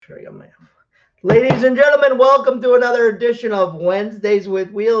sure I got my. Ladies and gentlemen, welcome to another edition of Wednesdays with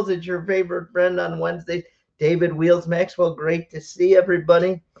Wheels. It's your favorite friend on Wednesdays, David Wheels Maxwell. Great to see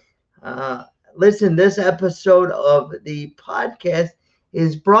everybody. Uh, Listen, this episode of the podcast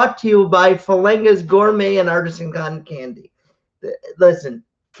is brought to you by Falenga's Gourmet and Artisan Cotton Candy. Listen,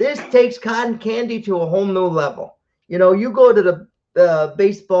 this takes cotton candy to a whole new level. You know, you go to the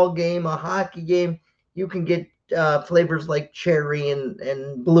baseball game, a hockey game, you can get flavors like cherry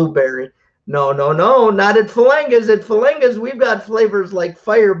and blueberry. No, no, no, not at Falenga's. At Falenga's, we've got flavors like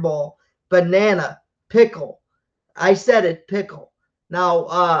fireball, banana, pickle. I said it, pickle.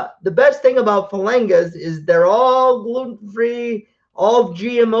 Now, the best thing about Falengas is they're all gluten-free, all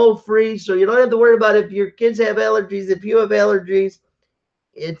GMO-free, so you don't have to worry about if your kids have allergies, if you have allergies.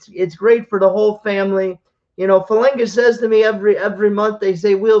 It's great for the whole family. You know, Falenga says to me every month, they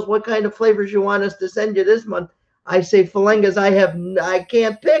say, Wheels, what kind of flavors you want us to send you this month? I say, Falengas, I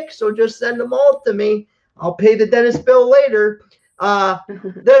can't pick, so just send them all to me. I'll pay the dentist bill later.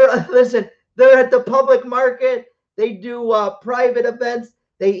 Listen, they're at the public market. They do private events.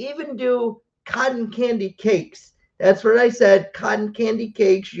 They even do cotton candy cakes. That's what I said, cotton candy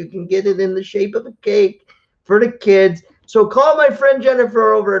cakes. You can get it in the shape of a cake for the kids. So call my friend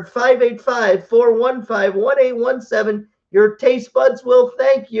Jennifer over at 585-415-1817. Your taste buds will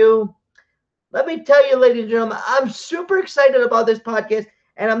thank you. Let me tell you, ladies and gentlemen, I'm super excited about this podcast,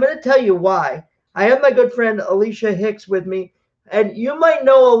 and I'm going to tell you why. I have my good friend Alicia Hicks with me, and you might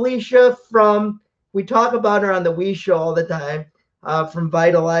know Alicia from, we talk about her on the We Show all the time, from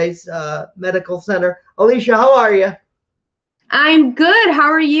Vitalize Medical Center. Alicia, how are you? I'm good. How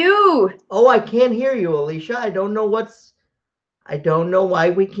are you? Oh, I can't hear you, Alicia. I don't know why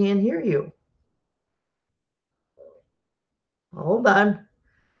we can't hear you. Hold on.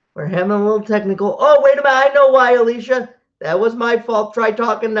 We're having a little technical. Oh, wait a minute. I know why, Alicia. That was my fault. Try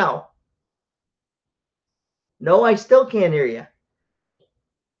talking now. No, I still can't hear you.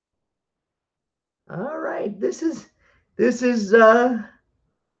 All right. This is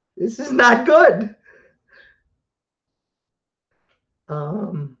not good.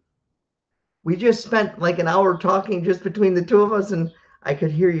 Um we just spent like an hour talking just between the two of us and I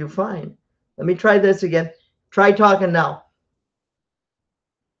could hear you fine. Let me try this again. Try talking now.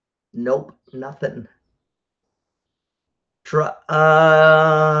 Nope, nothing. Try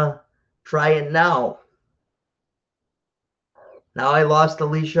it now. Now I lost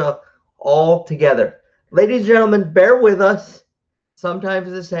Alicia altogether. Ladies and gentlemen, bear with us.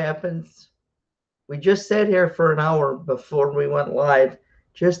 Sometimes this happens. We just sat here for an hour before we went live,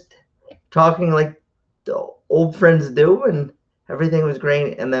 just talking like the old friends do, and everything was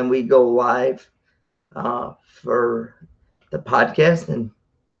great. And then we go live for the podcast, and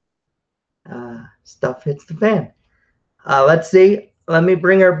stuff hits the fan. Let's see. Let me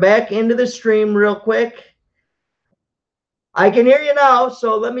bring her back into the stream real quick. I can hear you now,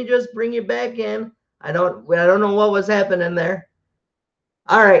 so let me just bring you back in. I don't know what was happening there.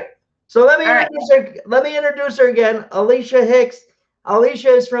 All right. So let me introduce her again. Alicia Hicks. Alicia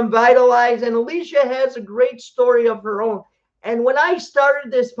is from Vitalize, and Alicia has a great story of her own. And when I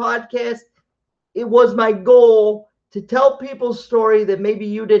started this podcast, it was my goal to tell people's story that maybe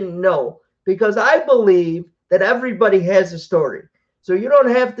you didn't know, because I believe that everybody has a story. So you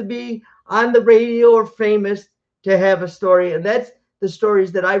don't have to be on the radio or famous to have a story, and that's the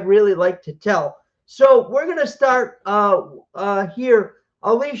stories that I really like to tell. So we're gonna start here,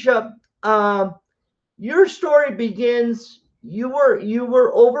 Alicia. Your story begins. You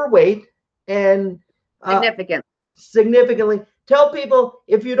were overweight and Significant. significantly. Tell people,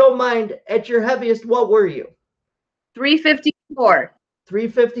 if you don't mind, at your heaviest, what were you? 354.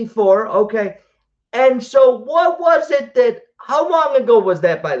 354. Okay. And so, what was it that? How long ago was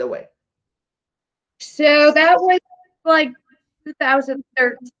that, by the way? So that was like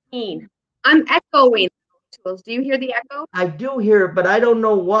 2013. I'm echoing. Do you hear the echo? I do hear it, but I don't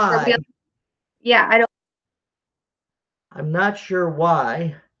know why. Yeah, I don't. I'm not sure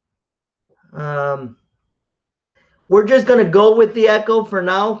why. We're just gonna go with the echo for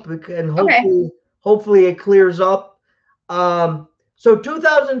now, and hopefully it clears up. So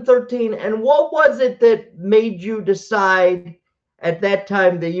 2013, and what was it that made you decide at that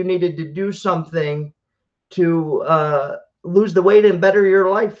time that you needed to do something to lose the weight and better your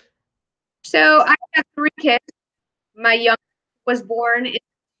life? So I have 3 kids. My youngest was born in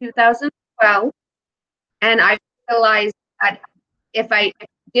 2012, and I realized that if I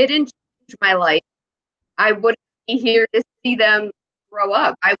didn't change my life, I wouldn't be here to see them grow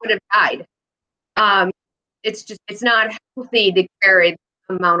up. I would have died. It's not healthy to carry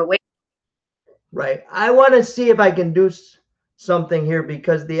the amount of weight. Right. I want to see if I can do something here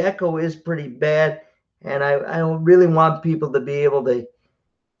because the echo is pretty bad, and I really want people to be able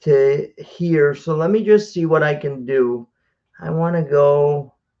to hear. So let me just see what I can do. I want to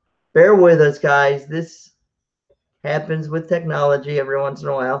go. Bear with us, guys. This happens with technology every once in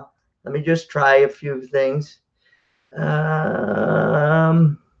a while. Let me just try a few things. Do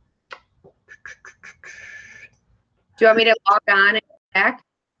you want me to log on and back?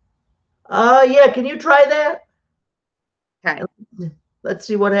 Yeah, can you try that? Okay. Let's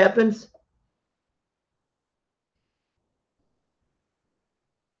see what happens.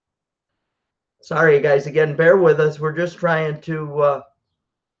 Sorry, guys, again, bear with us. We're just trying to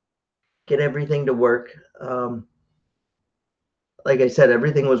get everything to work. Like I said,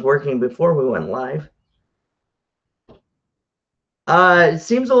 everything was working before we went live. It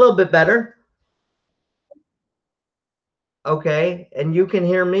seems a little bit better. Okay, and you can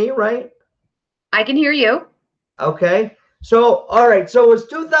hear me, right? I can hear you. Okay, so all right, so it was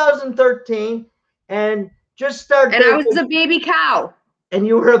 2013, and just start. And I was a baby cow. And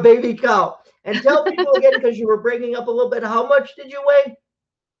you were a baby cow. And tell people again, because you were breaking up a little bit, how much did you weigh?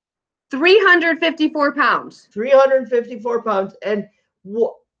 354 pounds. 354 pounds. And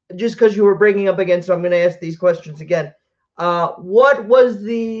just because you were breaking up again, so I'm going to ask these questions again. What was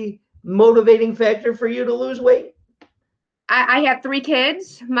the motivating factor for you to lose weight? I have 3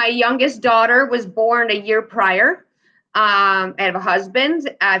 kids. My youngest daughter was born a year prior. I have a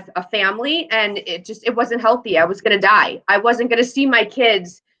husband, I have a family, and it wasn't healthy. I was going to die. I wasn't going to see my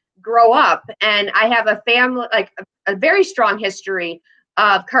kids grow up. And I have a family, like a very strong history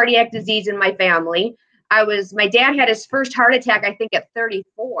of cardiac disease in my family. My dad had his first heart attack, I think, at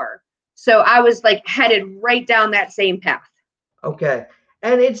 34. So I was like headed right down that same path. Okay.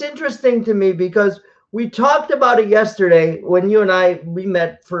 And it's interesting to me because we talked about it yesterday when you and we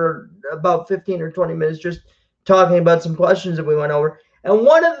met for about 15 or 20 minutes, just talking about some questions that we went over. And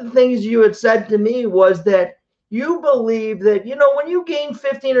one of the things you had said to me was that you believe that, when you gain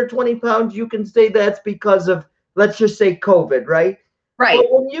 15 or 20 pounds, you can say that's because of, let's just say, COVID, right? Right.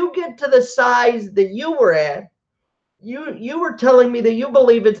 But when you get to the size that you were at, you were telling me that you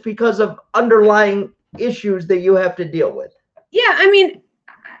believe it's because of underlying issues that you have to deal with. Yeah, I mean,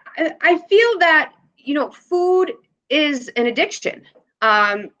 I feel that, food is an addiction.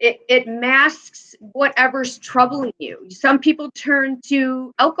 It masks whatever's troubling you. Some people turn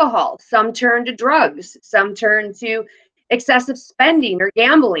to alcohol, some turn to drugs, some turn to excessive spending or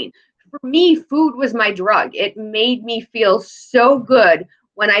gambling. For me, food was my drug. It made me feel so good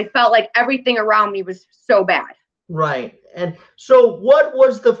when I felt like everything around me was so bad. Right. And so what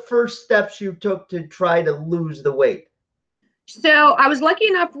was the first steps you took to try to lose the weight? So I was lucky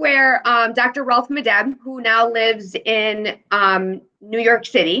enough where Dr. Ralph Medeb, who now lives in New York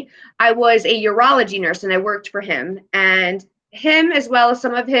City, I was a urology nurse and I worked for him. And him, as well as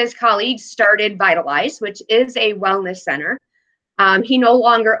some of his colleagues, started Vitalize, which is a wellness center. He no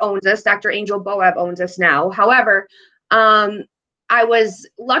longer owns us. Dr. Angel Boab owns us now. However, I was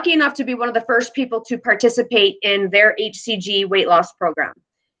lucky enough to be one of the first people to participate in their HCG weight loss program.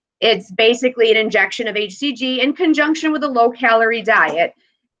 It's basically an injection of HCG in conjunction with a low-calorie diet,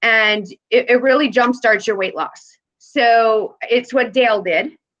 and it really jumpstarts your weight loss. So it's what Dale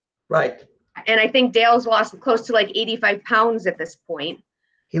did. Right. And I think Dale's lost close to like 85 pounds at this point.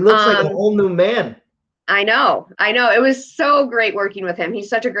 He looks like a whole new man. I know. It was so great working with him. He's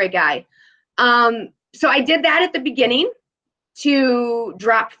such a great guy. So I did that at the beginning to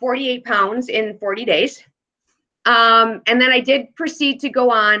drop 48 pounds in 40 days. And then I did proceed to go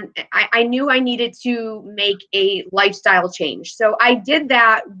on. I knew I needed to make a lifestyle change. So I did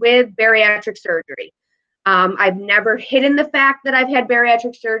that with bariatric surgery. I've never hidden the fact that I've had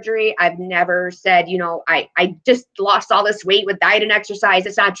bariatric surgery. I've never said, I just lost all this weight with diet and exercise.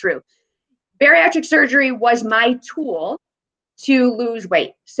 It's not true. Bariatric surgery was my tool to lose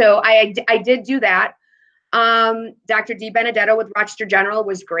weight. So I did do that. Dr. D. Benedetto with Rochester General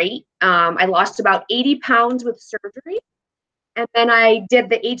was great. I lost about 80 pounds with surgery. And then I did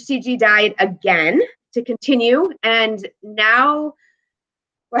the HCG diet again to continue. And now,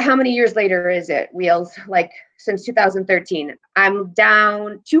 well, how many years later is it, Wheels? Like since 2013, I'm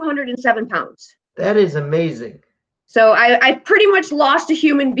down 207 pounds. That is amazing. So I pretty much lost a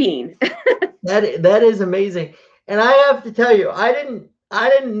human being. That is amazing. And I have to tell you, I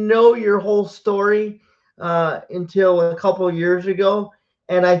didn't know your whole story until a couple of years ago.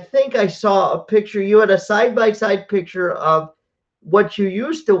 And I think I saw a picture. You had a side-by-side picture of what you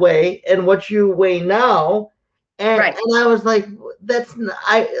used to weigh and what you weigh now. And, Right. And I was like,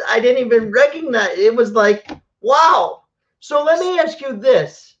 I didn't even recognize. It was like, wow. So let me ask you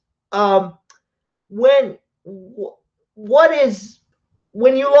this. what is,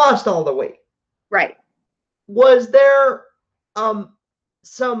 when you lost all the weight, Right. was there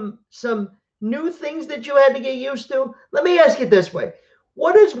some new things that you had to get used to? Let me ask it this way.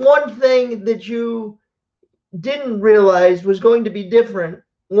 What is one thing that you didn't realize was going to be different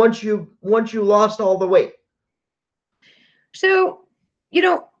once you lost all the weight? So,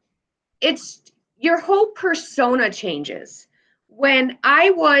 it's your whole persona changes. When I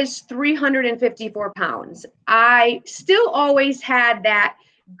was 354 pounds, I still always had that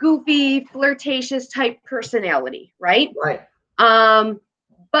goofy, flirtatious type personality, right? Right.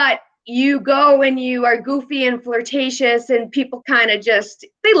 But you go and you are goofy and flirtatious, and people kind of just,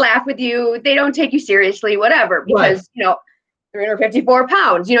 they laugh with you, they don't take you seriously, whatever, because right. 354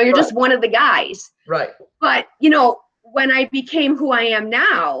 pounds, you're right. just one of the guys. Right. But when I became who I am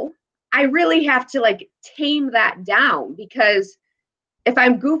now, I really have to like tame that down, because if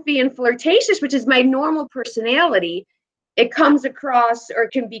I'm goofy and flirtatious, which is my normal personality, it comes across, or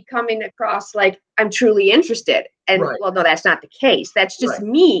can be coming across, like I'm truly interested. And right. well, no, that's not the case. That's just right.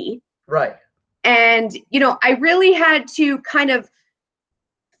 me. Right. And, I really had to kind of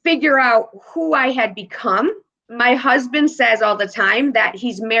figure out who I had become. My husband says all the time that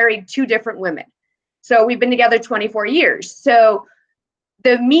he's married 2 different women. So we've been together 24 years. So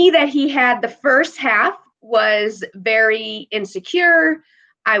the me that he had the first half was very insecure.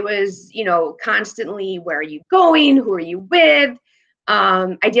 I was, constantly, where are you going? Who are you with?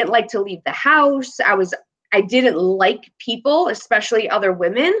 I didn't like to leave the house. I didn't like people, especially other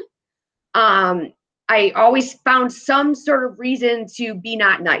women. I always found some sort of reason to be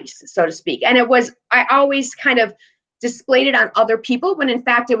not nice, so to speak. And I always kind of displayed it on other people, when in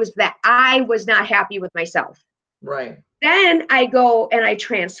fact it was that I was not happy with myself. Right. Then I go and I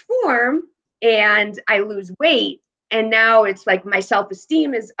transform and I lose weight. And now it's like my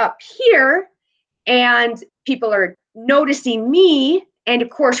self-esteem is up here and people are noticing me. And of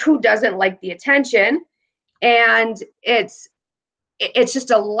course, who doesn't like the attention? And it's just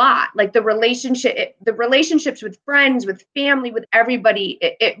a lot. Like the relationships with friends, with family, with everybody,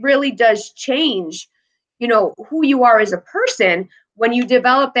 it really does change, who you are as a person when you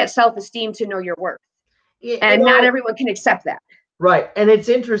develop that self-esteem to know your worth. And not everyone can accept that. Right. And it's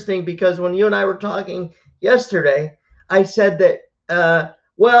interesting because when you and I were talking yesterday, I said that,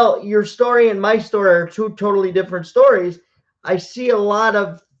 well, your story and my story are 2 totally different stories. I see a lot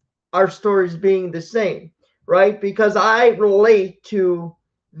of our stories being the same, right? Because I relate to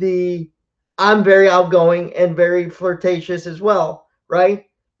I'm very outgoing and very flirtatious as well, right?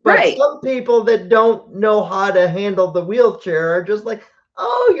 But right. Some people that don't know how to handle the wheelchair are just like,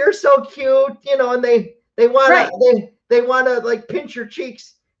 oh, you're so cute, and they want Right. to they want to like pinch your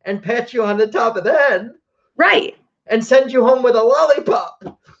cheeks and pat you on the top of the head. Right. And send you home with a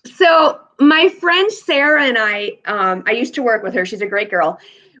lollipop. So my friend Sarah and I used to work with her. She's a great girl.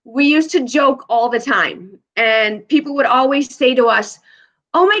 We used to joke all the time. And people would always say to us,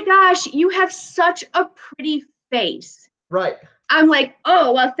 oh my gosh, you have such a pretty face. Right. I'm like,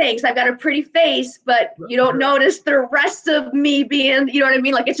 oh, well, thanks. I've got a pretty face, but you don't notice the rest of me being, you know what I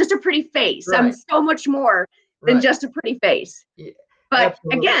mean? Like, it's just a pretty face. Right. I'm so much more than just a pretty face. Yeah, but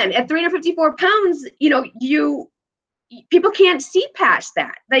absolutely. Again, at 354 pounds, people can't see past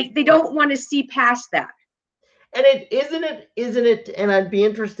that. Like, they don't want to see past that. And isn't it, and I'd be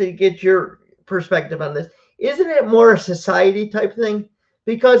interested to get your perspective on this. Isn't it more a society type thing?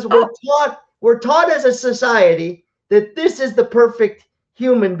 Because we're taught as a society that this is the perfect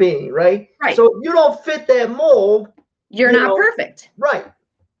human being, right? Right. So if you don't fit that mold, you're not perfect. Right.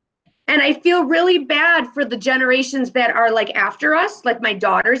 And I feel really bad for the generations that are like after us, like my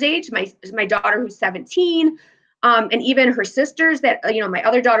daughter's age, my daughter who's 17, and even her sisters that, my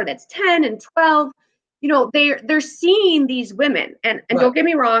other daughter that's 10 and 12, they're seeing these women. And right. Don't get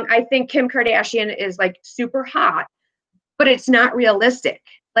me wrong, I think Kim Kardashian is like super hot, but it's not realistic.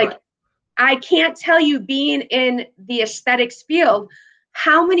 Like, right. I can't tell you, being in the aesthetics field,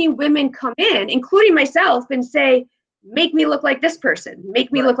 how many women come in, including myself, and say, make me look like this person,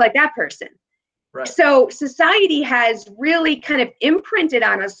 make me right. look like that person. Right. So society has really kind of imprinted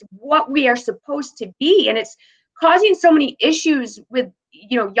on us what we are supposed to be. And it's causing so many issues with,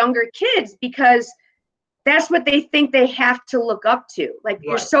 younger kids, because that's what they think they have to look up to. Like, right.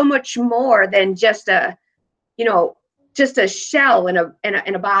 You're so much more than just a shell in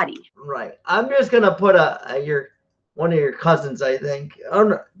a body. Right. I'm just going to put one of your cousins, I think.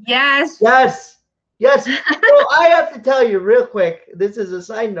 Yes. Yes. Yes. Well, I have to tell you real quick, this is a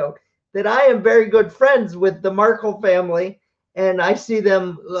side note, that I am very good friends with the Markle family, and I see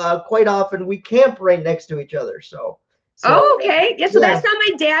them quite often. We camp right next to each other. So oh, okay. Yeah, so that's on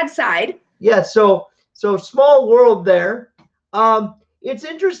my dad's side. Yeah. So So small world there. It's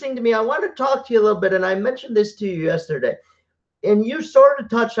interesting to me. I want to talk to you a little bit, and I mentioned this to you yesterday, and you sort of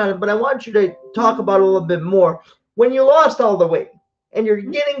touched on it, but I want you to talk about it a little bit more. When you lost all the weight and you're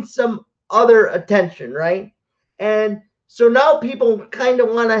getting some other attention, right? And so now people kind of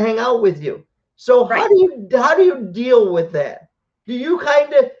want to hang out with you. So Right. how do you deal with that? Do you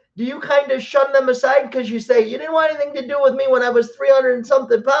kind of shun them aside because you say you didn't want anything to do with me when I was 300 and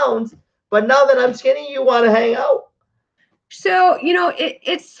something pounds, but now that I'm skinny, you want to hang out? So,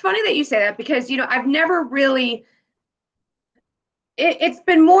 it's funny that you say that because, I've never really, it's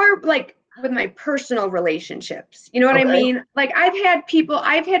been more like with my personal relationships. You know what I Okay. mean? Like I've had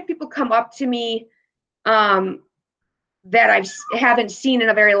people come up to me, that haven't seen in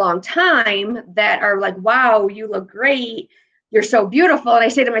a very long time that are like, wow, you look great. You're so beautiful. And I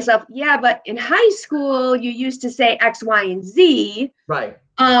say to myself, yeah, but in high school, you used to say X, Y, and Z. Right.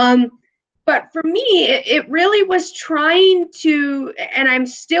 But for me, it really was trying to, and I'm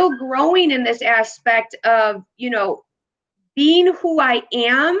still growing in this aspect of, being who I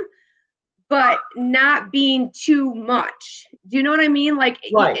am, but not being too much. Do you know what I mean? Like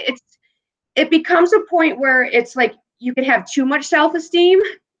Right. it becomes a point where it's like you can have too much self-esteem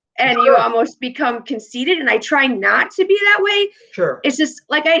and you Sure. almost become conceited. And I try not to be that way. Sure. It's just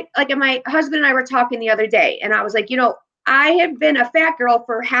like my husband and I were talking the other day, and I was like, I have been a fat girl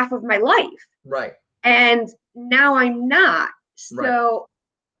for half of my life. Right. And now I'm not. Right. So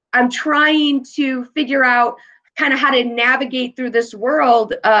I'm trying to figure out kind of how to navigate through this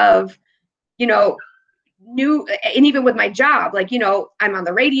world of, new, and even with my job, like, I'm on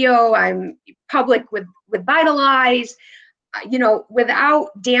the radio, I'm public with Vitalize, without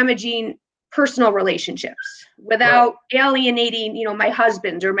damaging personal relationships, without alienating, my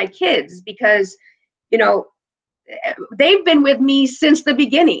husband or my kids, because, they've been with me since the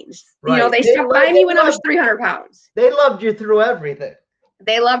beginnings. Right. They stuck by me when I was 300 pounds. They loved you through everything.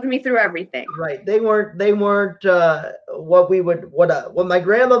 They loved me through everything. Right. They weren't what my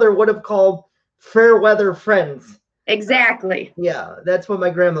grandmother would have called fair weather friends. Exactly. Yeah, that's what my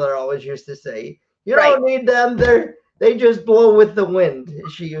grandmother always used to say. You Right. don't need them. They just blow with the wind,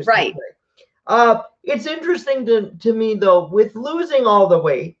 she used Right. to say. It's interesting to me though, with losing all the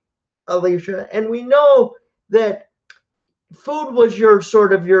weight, Alicia, and we know that food was your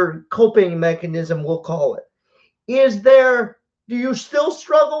sort of your coping mechanism, we'll call it. Do you still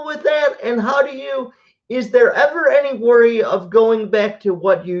struggle with that? And is there ever any worry of going back to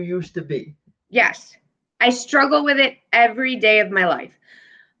what you used to be? Yes. I struggle with it every day of my life.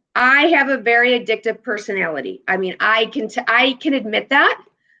 I have a very addictive personality. I mean, I can admit that.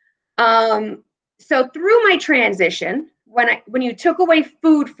 So through my transition, when you took away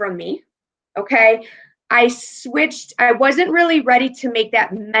food from me, okay, I switched. I wasn't really ready to make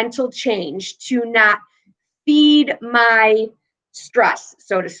that mental change to not feed my stress,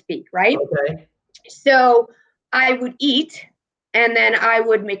 so to speak, right? Okay. So I would eat and then I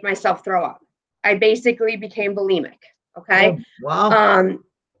would make myself throw up. I basically became bulimic. Okay. Oh, wow.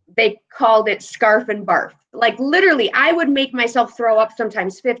 They called it scarf and barf. Like literally, I would make myself throw up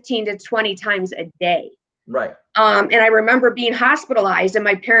sometimes 15 to 20 times a day. Right. And I remember being hospitalized and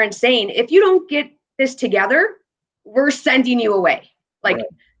my parents saying, if you don't get this together, we're sending you away. Like, right.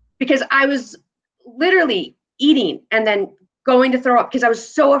 Because I was literally eating and then going to throw up because I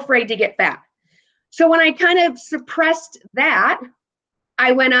was so afraid to get fat. So when I kind of suppressed that,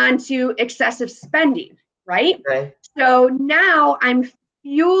 I went on to excessive spending, right? Okay. So now I'm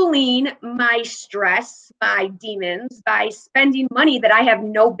fueling my stress, my demons, by spending money that I have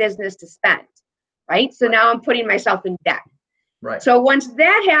no business to spend, right? So now I'm putting myself in debt. Right. So once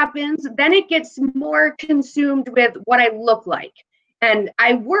that happens, then it gets more consumed with what I look like. And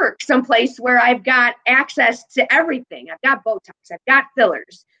I work someplace where I've got access to everything. I've got Botox, I've got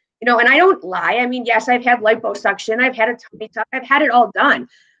fillers, and I don't lie. I mean, yes, I've had liposuction, I've had a tummy tuck, I've had it all done,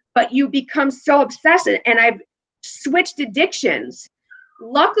 but you become so obsessive, and I've switched addictions.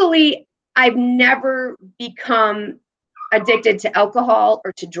 Luckily, I've never become addicted to alcohol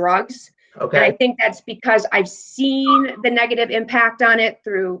or to drugs. Okay. And I think that's because I've seen the negative impact on it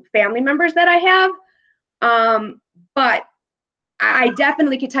through family members that I have. But I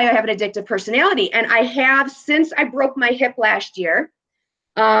definitely could tell you I have an addictive personality. And I have, since I broke my hip last year,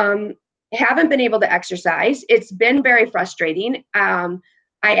 haven't been able to exercise. It's been very frustrating. I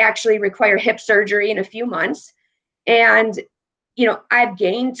actually require hip surgery in a few months. And, I've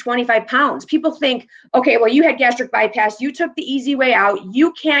gained 25 pounds. People think, okay, well, you had gastric bypass. You took the easy way out.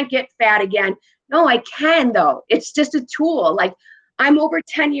 You can't get fat again. No, I can, though. It's just a tool. Like, I'm over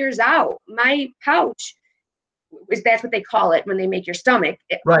 10 years out. My pouch that's what they call it when they make your stomach.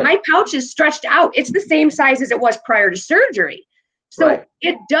 Right. My pouch is stretched out. It's the same size as it was prior to surgery. So Right.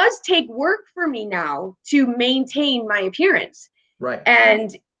 it does take work for me now to maintain my appearance. Right.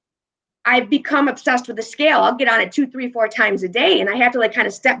 And I've become obsessed with the scale. I'll get on it 2, 3, 4 times a day. And I have to like kind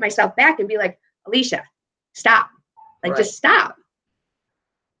of step myself back and be like, Alicia, stop. Like, Right. just stop.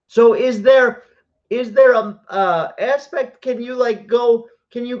 So is there a aspect, can you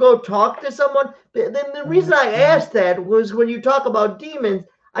go talk to someone? Then the reason I asked that was when you talk about demons,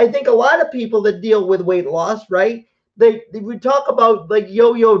 I think a lot of people that deal with weight loss, right? They would talk about like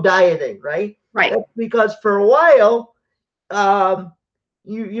yo-yo dieting, right? Right. That's because for a while,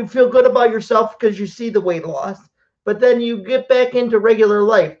 you feel good about yourself because you see the weight loss, but then you get back into regular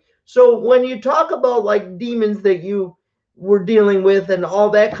life. So when you talk about like demons that you were dealing with and all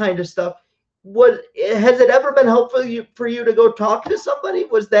that kind of stuff, has it ever been helpful for you to go talk to somebody?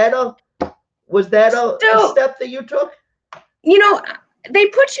 Was that a step that you took? You know, they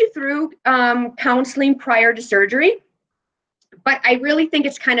put you through counseling prior to surgery, but I really think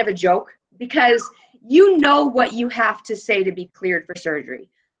it's kind of a joke because you know what you have to say to be cleared for surgery.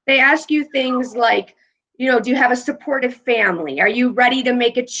 They ask you things like, you know, do you have a supportive family? Are you ready to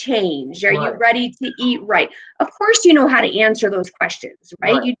make a change? Are you ready to eat right? Of course, you know how to answer those questions,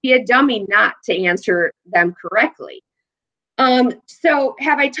 right? You'd be a dummy not to answer them correctly. So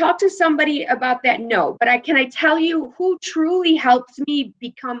have I talked to somebody about that? No, but can I tell you who truly helped me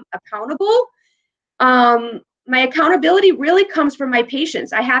become accountable? My accountability really comes from my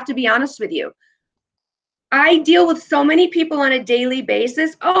patients. I have to be honest with you. I deal with so many people on a daily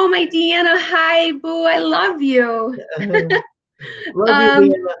basis. Oh, my Deanna, hi, boo, I love you. Love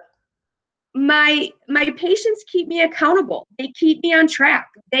you, Deanna. My patients keep me accountable. They keep me on track.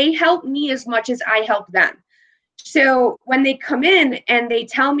 They help me as much as I help them. So when they come in and they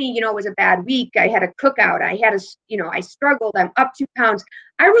tell me, you know, it was a bad week, I had a cookout, I struggled, I'm up 2 pounds.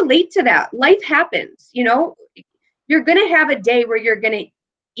 I relate to that. Life happens, you know, you're going to have a day where you're going to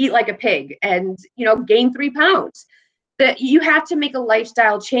eat like a pig and, you know, gain 3 pounds. That you have to make a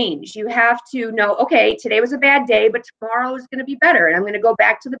lifestyle change. You have to know, okay, today was a bad day, but tomorrow is going to be better. And I'm going to go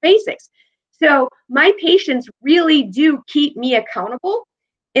back to the basics. So my patients really do keep me accountable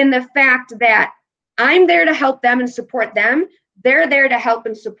in the fact that I'm there to help them and support them. They're there to help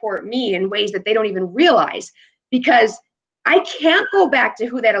and support me in ways that they don't even realize, because I can't go back to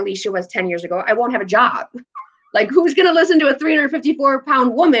who that Alicia was 10 years ago. I won't have a job. Like, who's going to listen to a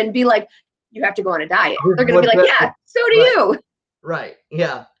 354-pound woman be like, you have to go on a diet? They're going to be like, yeah, so do you. Right.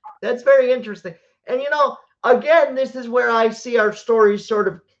 Yeah. That's very interesting. And, you know, again, this is where I see our stories sort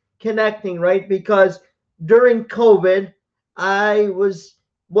of connecting, right? Because during COVID, I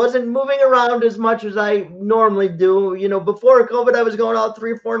wasn't moving around as much as I normally do. You know, before COVID, I was going out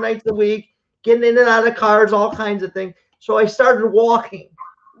 3 or 4 nights a week, getting in and out of cars, all kinds of things. So I started walking.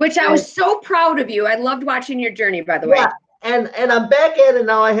 Which I was so proud of you. I loved watching your journey, by the way. And I'm back at it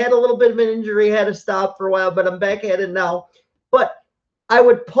now. I had a little bit of an injury, had to stop for a while, but I'm back at it now. But I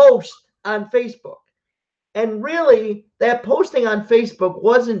would post on Facebook. And really, that posting on Facebook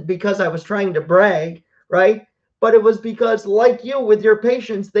wasn't because I was trying to brag, right? But it was because, like you, with your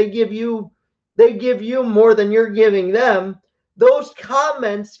patients, they give you more than you're giving them. Those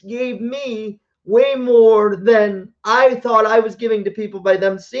comments gave me way more than I thought I was giving to people by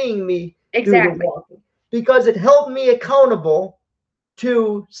them seeing me do the walking, because it held me accountable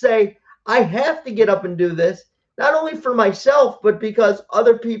to say, I have to get up and do this, not only for myself, but because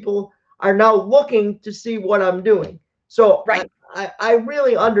other people are now looking to see what I'm doing. So I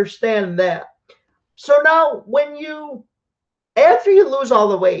really understand that. So now after you lose all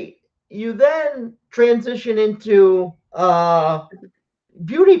the weight, you then transition into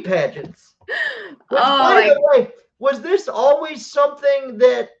beauty pageants. Which, by the way, was this always something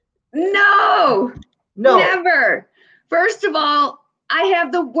that? No, never. First of all, I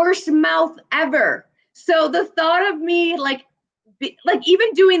have the worst mouth ever. So the thought of me like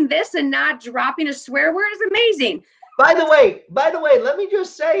even doing this and not dropping a swear word is amazing. By the way, let me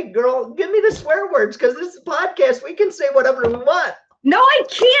just say, girl, give me the swear words, because this is a podcast. We can say whatever we want. No, I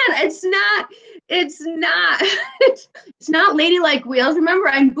can't. It's not ladylike, Wheels. Remember,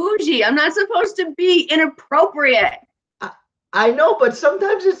 I'm bougie. I'm not supposed to be inappropriate. I know, but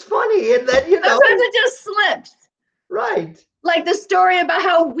sometimes it's funny, and then sometimes it just slips. Right. Like the story about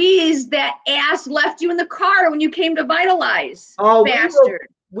how Wheeze, that ass, left you in the car when you came to Vitalize. Oh, bastard.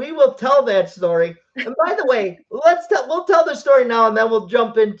 We will tell that story. And by the way, we'll tell the story now, and then we'll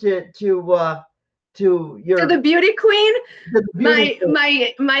jump into the beauty queen.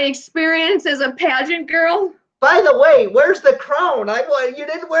 My experience as a pageant girl. By the way, where's the crown? You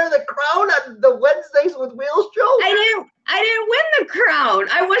didn't wear the crown on the Wednesdays with Wheels show? I didn't win the crown.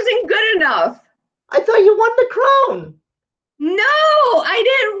 I wasn't good enough. I thought you won the crown. No, I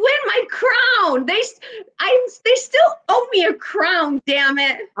didn't win my crown. They still owe me a crown, damn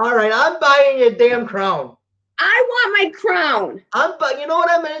it. All right, I'm buying a damn crown. I want my crown. You know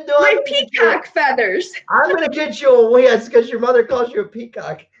what I'm gonna do? My peacock feathers. I'm gonna get you a yes, because your mother calls you a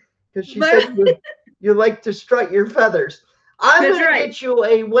peacock. Because she said you like to strut your feathers. I'm gonna get you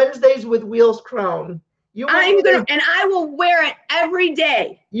a Wednesdays with Wheels crown. And I will wear it every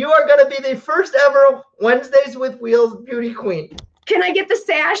day. You are gonna be the first ever Wednesdays with Wheels beauty queen. Can I get the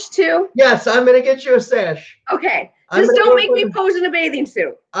sash too? Yes, I'm gonna get you a sash. Okay. Just don't make me pose in a bathing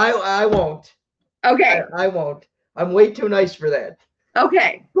suit. I won't. Okay. I won't. I'm way too nice for that.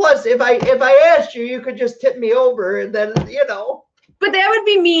 Okay. Plus, if I asked you, you could just tip me over, and then But that would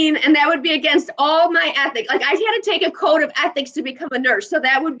be mean, and that would be against all my ethics. Like, I had to take a code of ethics to become a nurse, so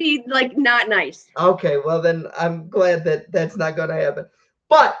that would be like not nice. Okay, well then I'm glad that that's not going to happen.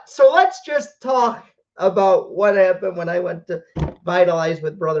 But so let's just talk about what happened when I went to Vitalize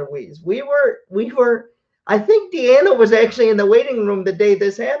with Brother Wheeze. We were. I think Deanna was actually in the waiting room the day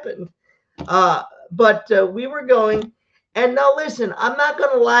this happened. But we were going. And now listen, I'm not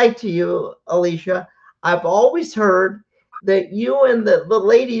going to lie to you, Alicia. I've always heard that you and the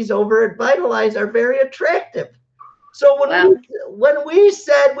ladies over at Vitalize are very attractive. So when we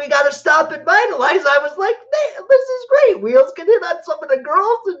said we got to stop at Vitalize, I was like, this is great. Wheels can hit on some of the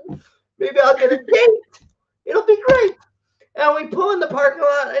girls, and maybe I'll get a date. It'll be great. And we pull in the parking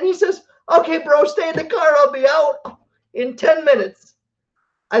lot, and he says, okay, bro, stay in the car. I'll be out in 10 minutes.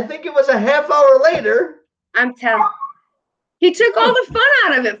 I think it was a half hour later. I'm telling. He took all the fun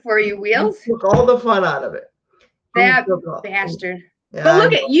out of it for you, Wheels. He took all the fun out of it. That bastard. Yeah,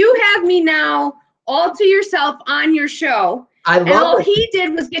 but look, you have me now all to yourself on your show. And all he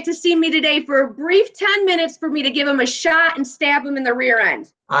did was get to see me today for a brief 10 minutes for me to give him a shot and stab him in the rear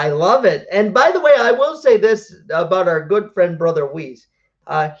end. I love it. And by the way, I will say this about our good friend, Brother Wheeze.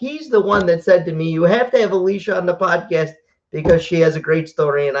 He's the one that said to me, you have to have Alicia on the podcast because she has a great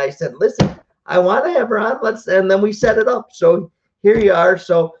story. And I said, listen, I want to have her on. And then we set it up. So here you are.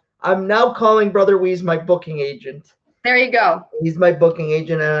 So I'm now calling Brother Wheeze my booking agent. There you go. He's my booking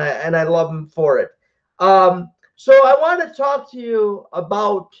agent, and I love him for it. So I want to talk to you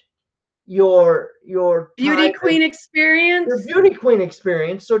about your beauty queen experience. Your beauty queen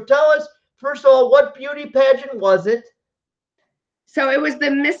experience. So tell us, first of all, what beauty pageant was it? So it was the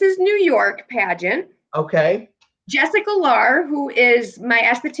Mrs. New York pageant. Okay. Jessica Lahr, who is my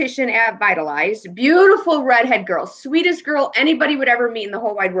esthetician at Vitalize, beautiful redhead girl, sweetest girl anybody would ever meet in the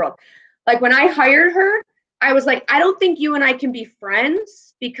whole wide world. Like when I hired her, I was like, I don't think you and I can be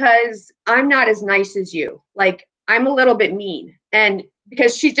friends because I'm not as nice as you. Like I'm a little bit mean. And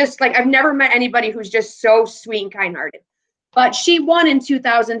because she's just like, I've never met anybody who's just so sweet and kind-hearted. But she won in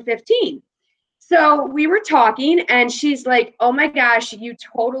 2015. So we were talking and she's like, oh my gosh, you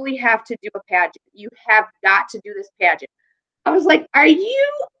totally have to do a pageant. You have got to do this pageant. I was like, are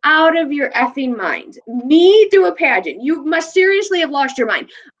you out of your effing mind? Me do a pageant? You must seriously have lost your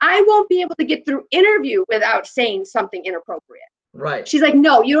mind. I won't be able to get through interview without saying something inappropriate. Right. She's like,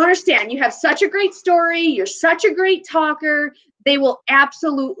 no, you don't understand. You have such a great story. You're such a great talker. They will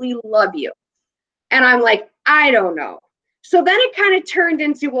absolutely love you. And I'm like, I don't know. So then it kind of turned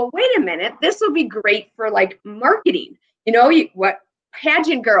into, well, wait a minute, this will be great for like marketing. You know, what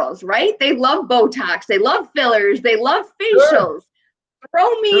pageant girls, right? They love Botox, they love fillers, they love facials. Sure.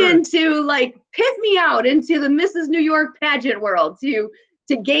 Throw me into like, pit me out into the Mrs. New York pageant world to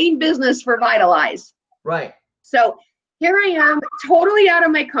gain business for Vitalize. Right. So here I am, totally out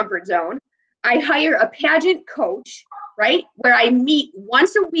of my comfort zone. I hire a pageant coach, right? Where I meet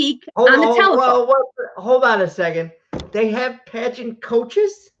once a week on the telephone. Hold on a second. They have pageant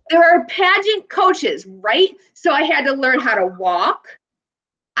coaches? There are pageant coaches, right? So I had to learn how to walk.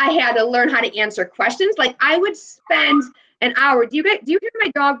 I had to learn how to answer questions. Like I would spend an hour. Do you hear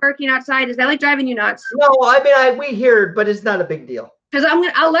my dog barking outside? Is that like driving you nuts? No, I mean we hear it, but it's not a big deal. Because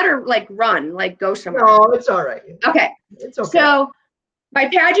I'll let her like run, like go somewhere. No, it's all right. Okay. It's okay. So my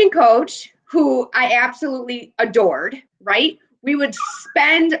pageant coach, who I absolutely adored, right? We would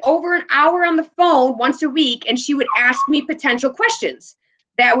spend over an hour on the phone once a week, and she would ask me potential questions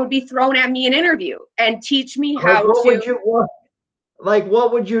that would be thrown at me in interview and teach me how to. What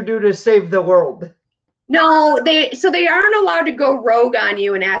would you do to save the world? No, they aren't allowed to go rogue on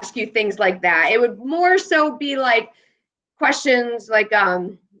you and ask you things like that. It would more so be like questions like,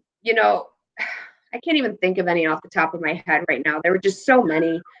 you know, I can't even think of any off the top of my head right now. There were just so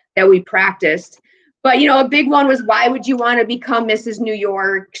many that we practiced. But, a big one was, why would you want to become Mrs. New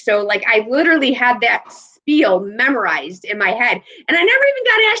York? So, like, I literally had that spiel memorized in my head. And I never even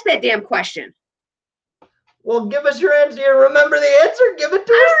got asked that damn question. Well, give us your answer. You remember the answer? Give it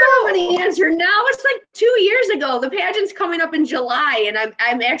to us. I don't know the answer now. It's like 2 years ago. The pageant's coming up in July, and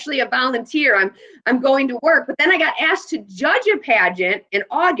I'm actually a volunteer. I'm going to work. But then I got asked to judge a pageant in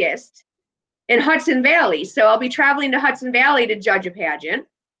August in Hudson Valley. So I'll be traveling to Hudson Valley to judge a pageant.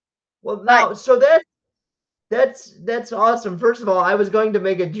 Well, now, so that's awesome. First of all, I was going to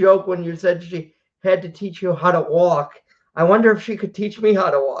make a joke when you said she had to teach you how to walk. I wonder if she could teach me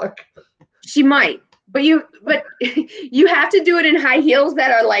how to walk. She might. But you have to do it in high heels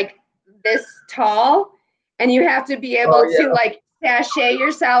that are like this tall, and you have to be able to like sashay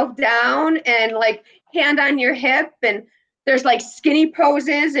yourself down and like hand on your hip, and there's like skinny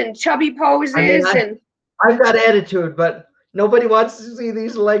poses and chubby poses. And I've got attitude, but nobody wants to see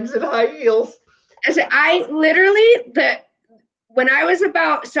these legs in high heels. I literally, when I was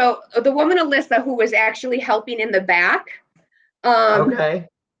about, so the woman Alyssa, who was actually helping in the back, okay.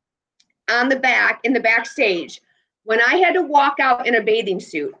 On the back, in the backstage, when I had to walk out in a bathing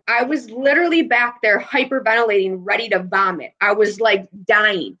suit, I was literally back there hyperventilating, ready to vomit. I was like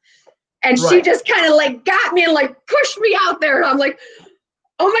dying. And she just kind of like got me and like pushed me out there. And I'm like,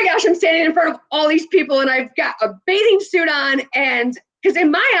 oh my gosh, I'm standing in front of all these people and I've got a bathing suit on. And because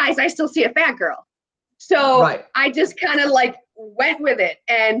in my eyes, I still see a fat girl. So I just kind of like went with it.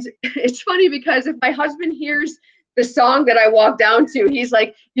 And it's funny because if my husband hears the song that I walked down to, he's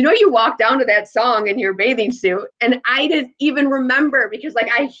like, you walked down to that song in your bathing suit. And I didn't even remember because like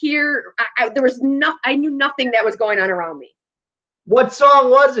I knew nothing that was going on around me. What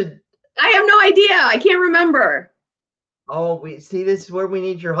song was it? I have no idea. I can't remember. Oh, this is where we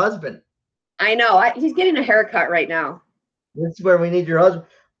need your husband. I know. He's getting a haircut right now. This is where we need your husband.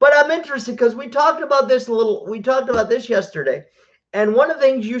 But I'm interested because we talked about this yesterday. And one of the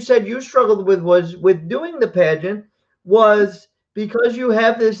things you said you struggled with was with doing the pageant was because you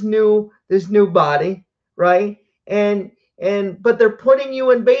have this new body, right? But they're putting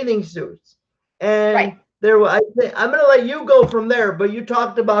you in bathing suits. And I'm going to let you go from there, but you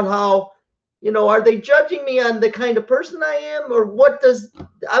talked about how, are they judging me on the kind of person I am, or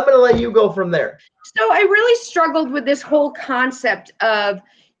I'm going to let you go from there. So I really struggled with this whole concept of,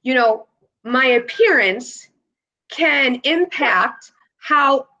 my appearance can impact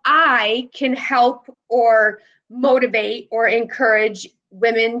how I can help or motivate or encourage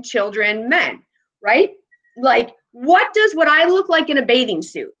women, children, men, right? Like, what I look like in a bathing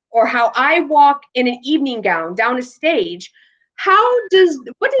suit or how I walk in an evening gown down a stage, what does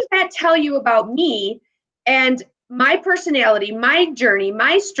that tell you about me and my personality, my journey,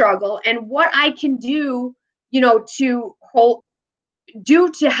 my struggle, and what I can do, to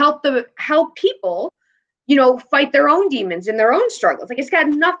help people, fight their own demons and their own struggles. Like, it's got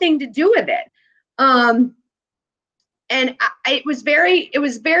nothing to do with it. And it was very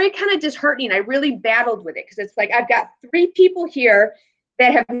kind of disheartening. I really battled with it because it's like, I've got 3 people here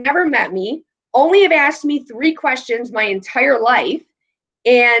that have never met me, only have asked me 3 questions my entire life,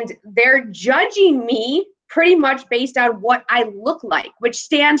 and they're judging me pretty much based on what I look like, which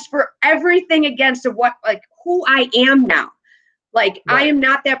stands for everything against who I am now. Like, I am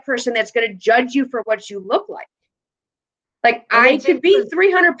not that person that's going to judge you for what you look like. Like, I could be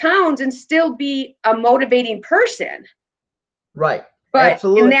 300 pounds and still be a motivating person. Right. But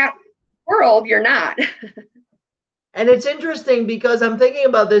absolutely. In that world, you're not. And it's interesting because I'm thinking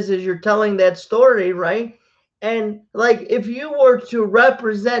about this as you're telling that story, right? And like, if you were to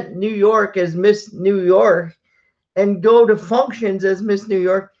represent New York as Miss New York and go to functions as Miss New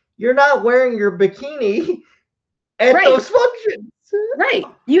York, you're not wearing your bikini at those functions. Right.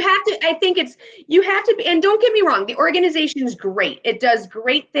 You have to be, and don't get me wrong, the organization is great. It does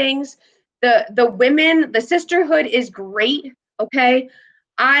great things. The women, the sisterhood is great. Okay.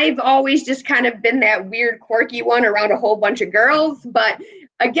 I've always just kind of been that weird, quirky one around a whole bunch of girls. But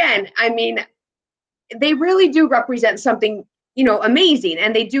again, I mean, they really do represent something, amazing.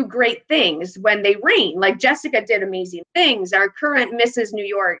 And they do great things when they reign. Like Jessica did amazing things. Our current Mrs. New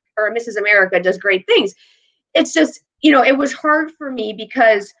York or Mrs. America does great things. It's just, it was hard for me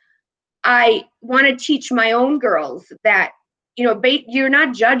because I want to teach my own girls that, you're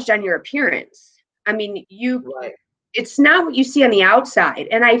not judged on your appearance. I mean, it's not what you see on the outside.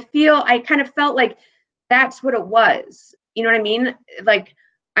 And I kind of felt like that's what it was. You know what I mean? Like,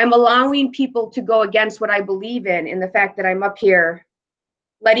 I'm allowing people to go against what I believe in the fact that I'm up here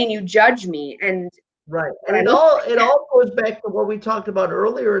letting you judge me. And and it all goes back to what we talked about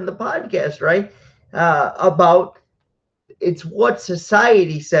earlier in the podcast, right? About it's what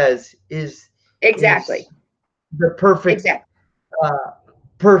society says is Exactly. is the perfect Exactly.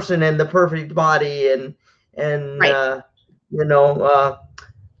 person and the perfect body, and Right. you know,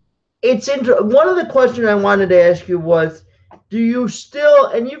 one of the questions I wanted to ask you was, do you still,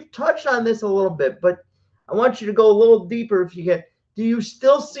 and you've touched on this a little bit, but I want you to go a little deeper if you can. Do you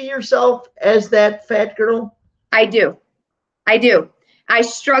still see yourself as that fat girl? I do. I do. I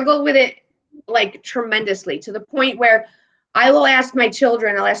struggle with it like tremendously, to the point where I will ask my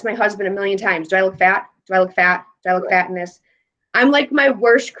children, I'll ask my husband a million times, do I look fat? Do I look fat? Do I look fat in this? I'm like my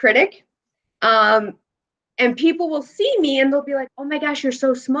worst critic. And people will see me and they'll be like, oh my gosh, you're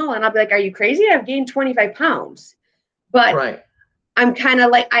so small. And I'll be like, are you crazy? I've gained 25 pounds. But Right. I'm kind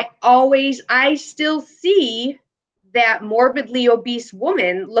of like, I still see that morbidly obese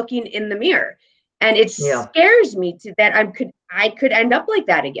woman looking in the mirror. And it Yeah. scares me that I could end up like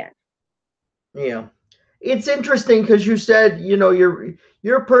that again. Yeah. It's interesting because you said,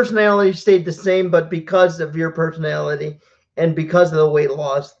 your personality stayed the same, but because of your personality and because of the weight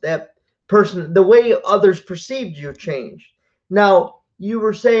loss, the way others perceived you changed. Now, you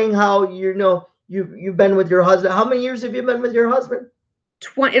were saying how you've been with your husband. How many years have you been with your husband?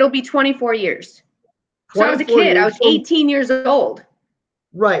 It'll be 24 years. So I was a 24 kid. I years. was 18 years old.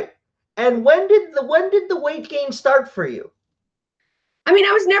 Right. And when did the weight gain start for you? I mean,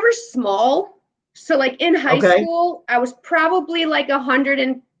 I was never small. So like in high Okay. school, I was probably like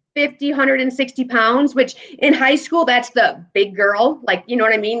 150, 160 pounds, which in high school, that's the big girl. Like, you know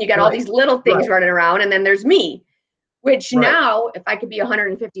what I mean? You got all Right. these little things running around, and then there's me, which Right. now, if I could be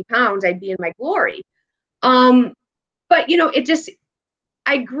 150 pounds, I'd be in my glory. But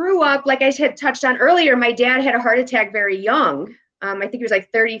I grew up, like I had touched on earlier, my dad had a heart attack very young. I think he was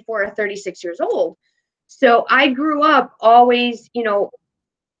like 34 or 36 years old. So I grew up always,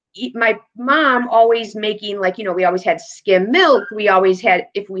 my mom always making, like, we always had skim milk. We always had,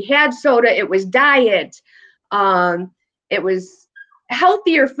 if we had soda, it was diet. It was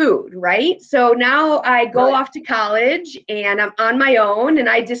healthier food, right? So now I go off to college and I'm on my own, and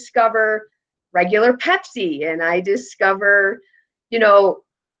I discover regular Pepsi, and I discover,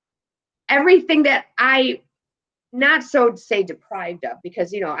 everything that I not so say deprived of,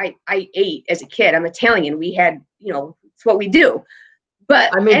 because I ate as a kid. I'm Italian. We had, it's what we do.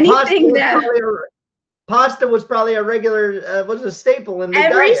 But I mean, anything that pasta was probably a regular, was a staple in the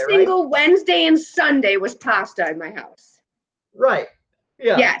every diet, single Wednesday and Sunday was pasta in my house. Right.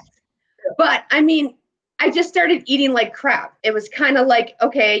 Yeah. Yes. But I mean, I just started eating like crap. It was kind of like,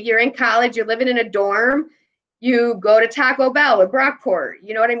 okay, you're in college, you're living in a dorm, you go to Taco Bell or Brockport.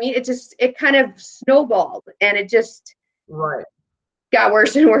 You know what I mean? It kind of snowballed, and it just Right. got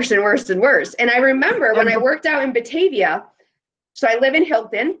worse and worse and worse and worse. And I remember when I worked out in Batavia, so I live in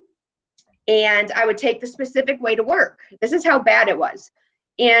Hilton, and I would take the specific way to work. This is how bad it was.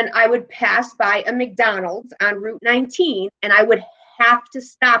 And I would pass by a McDonald's on Route 19, and I would have to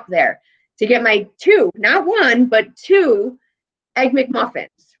stop there to get my not one, but 2 Egg McMuffins,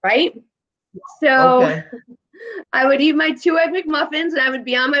 right? So Okay. I would eat my 2 Egg McMuffins, and I would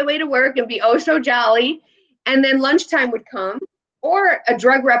be on my way to work and be oh so jolly. And then lunchtime would come, or a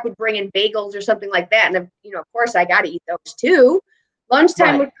drug rep would bring in bagels or something like that. And of course, I got to eat those too.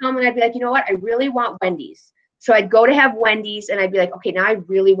 Lunchtime would come, and I'd be like, you know what? I really want Wendy's. So I'd go to have Wendy's, and I'd be like, okay, now I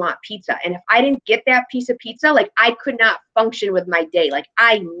really want pizza. And if I didn't get that piece of pizza, like, I could not function with my day. Like,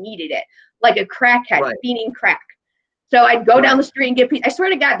 I needed it, like a crackhead, fiending crack. So I'd go down the street and get pizza. I swear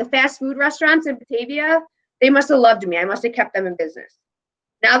to God, the fast food restaurants in Batavia, they must have loved me. I must have kept them in business.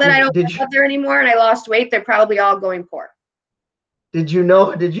 Now that I don't live out there anymore and I lost weight, they're probably all going poor. Did you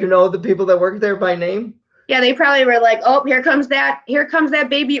know the people that work there by name? Yeah, they probably were like, oh, here comes that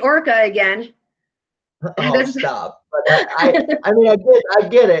baby orca again. Oh, stop. But I mean, I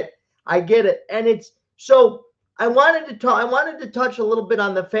get it. And it's so I wanted to touch a little bit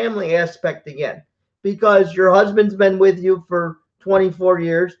on the family aspect again, because your husband's been with you for 24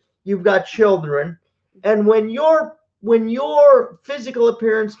 years. You've got children. And when your physical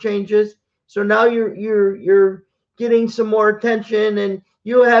appearance changes, so now you're getting some more attention, and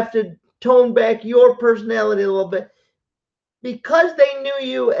you have to tone back your personality a little bit, because they knew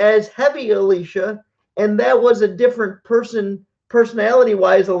you as Heavy Alicia, and that was a different person personality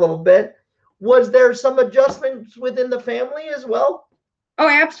wise a little bit. Was there some adjustments within the family as well? Oh,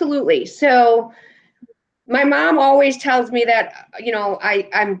 absolutely. So my mom always tells me that,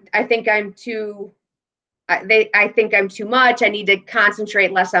 I think I'm too much. I need to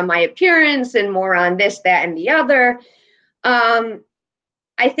concentrate less on my appearance and more on this, that, and the other.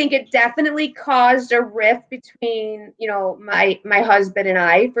 I think it definitely caused a rift between, my husband and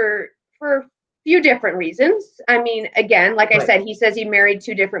I for a few different reasons. I mean, again, like I said, he says he married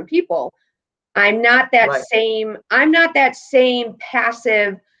 2 different people. I'm not that Right. same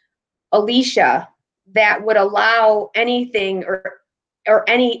passive Alicia that would allow anything or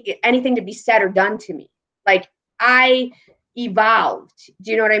anything to be said or done to me. Like, I evolved.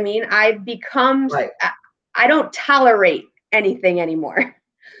 Do you know what I mean? I've become, Right. I don't tolerate anything anymore.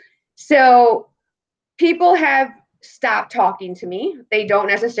 So people have stopped talking to me. They don't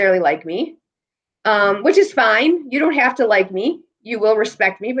necessarily like me, which is fine. You don't have to like me. You will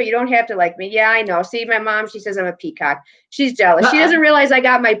respect me, but you don't have to like me. Yeah, I know. See, my mom, she says I'm a peacock. She's jealous. She doesn't realize I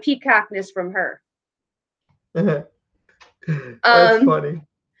got my peacockness from her. That's funny.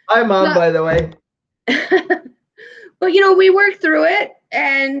 Hi, Mom, by the way. But, you know, we work through it,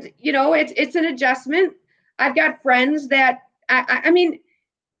 and, you know, it's an adjustment. I've got friends that, I mean,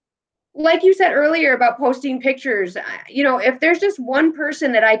 like you said earlier about posting pictures, you know, if there's just one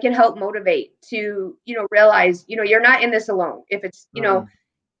person that I can help motivate to, you know, realize, you know, you're not in this alone. If it's, you know,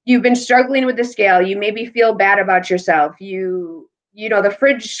 you've been struggling with the scale, you maybe feel bad about yourself, you know, the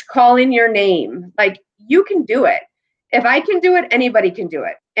fridge calling your name, like, you can do it. If I can do it, anybody can do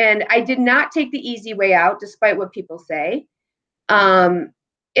it. And I did not take the easy way out, despite what people say.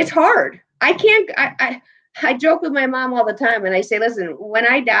 It's hard. I joke with my mom all the time, and I say, listen, when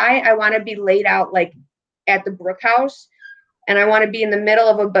I die, I want to be laid out like at the Brook House, and I want to be in the middle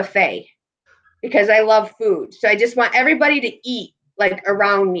of a buffet because I love food. So I just want everybody to eat like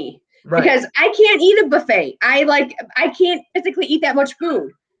around me, Right. because I can't eat a buffet. I can't physically eat that much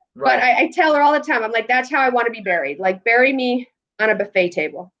food. Right. But I tell her all the time, I'm like, that's how I want to be buried. Like, bury me on a buffet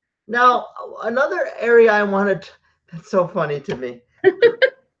table. Now, another area I wanted to, that's so funny to me.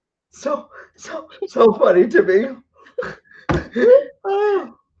 so funny to me.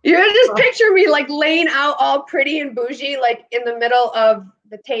 Oh. You just picture me like laying out all pretty and bougie, like in the middle of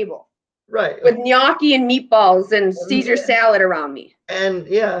the table. Right. With gnocchi and meatballs and Caesar salad around me. And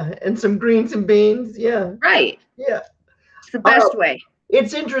yeah, and some greens and beans. Yeah. Right. Yeah. It's the best way.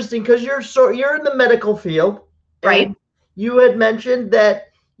 It's interesting because you're in the medical field. Right. And you had mentioned that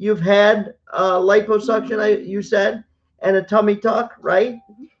you've had liposuction, you said, and a tummy tuck, right?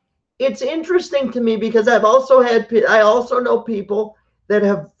 Mm-hmm. It's interesting to me because I also know people that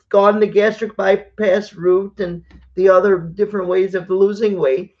have gone the gastric bypass route and the other different ways of losing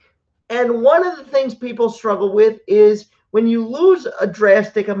weight. And one of the things people struggle with is when you lose a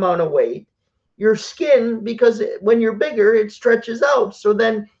drastic amount of weight, your skin, because when you're bigger, it stretches out. So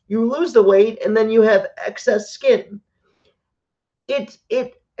then you lose the weight and then you have excess skin.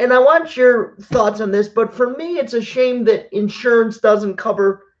 And I want your thoughts on this, but for me, it's a shame that insurance doesn't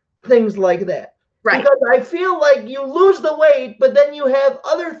cover things like that. Right. Because I feel like you lose the weight, but then you have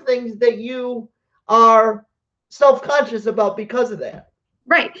other things that you are self-conscious about because of that.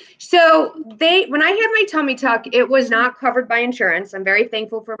 Right. So when I had my tummy tuck, it was not covered by insurance. I'm very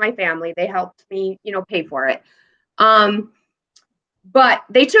thankful for my family. They helped me, you know, pay for it. But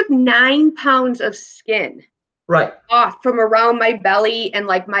they took 9 pounds of skin off from around my belly and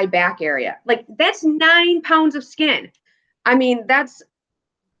like my back area. Like, that's 9 pounds of skin. I mean, that's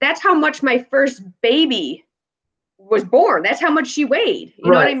how much my first baby was born. That's how much she weighed.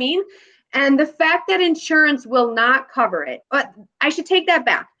 You know what I mean? And the fact that insurance will not cover it, but I should take that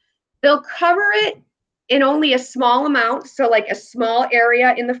back. They'll cover it in only a small amount. So like a small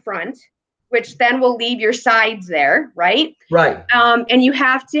area in the front, which then will leave your sides there, right? Right. And you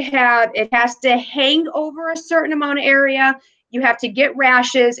have to it has to hang over a certain amount of area. You have to get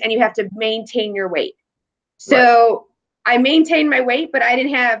rashes and you have to maintain your weight. So I maintained my weight, but I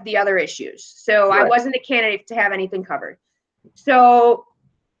didn't have the other issues. So I wasn't a candidate to have anything covered. So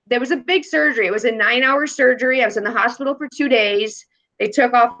there was a big surgery. It was a 9-hour surgery. I was in the hospital for 2 days. They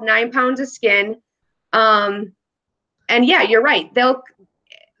took off 9 pounds of skin. And yeah, you're right. They'll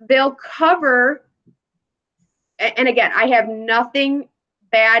cover. And again, I have nothing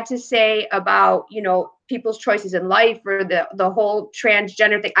bad to say about, you know, people's choices in life or the whole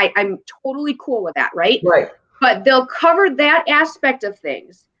transgender thing. I'm totally cool with that. Right. Right. But they'll cover that aspect of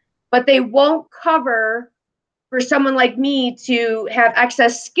things, but they won't cover for someone like me to have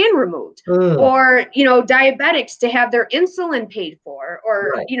excess skin removed, or, you know, diabetics to have their insulin paid for,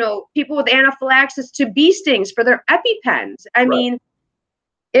 or, you know, people with anaphylaxis to bee stings for their EpiPens. I mean,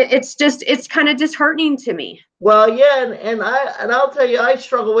 it's kind of disheartening to me. Well, yeah. And I'll tell you, I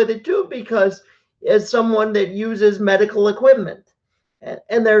struggle with it too, because as someone that uses medical equipment,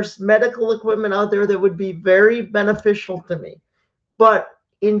 and there's medical equipment out there that would be very beneficial to me, but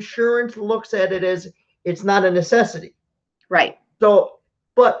insurance looks at it as it's not a necessity. Right. So,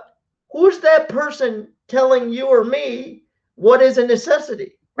 but who's that person telling you or me what is a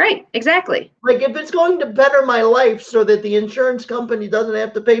necessity? Right. Exactly. Like, if it's going to better my life so that the insurance company doesn't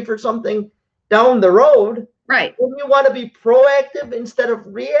have to pay for something down the road. Right. Wouldn't you want to be proactive instead of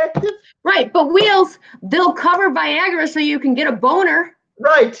reactive? Right. But Wheels, they'll cover Viagra so you can get a boner.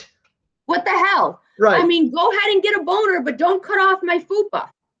 Right. What the hell? Right. I mean, go ahead and get a boner, but don't cut off my fupa.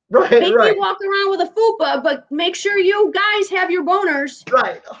 Right. Make right. me walk around with a fupa, but make sure you guys have your boners.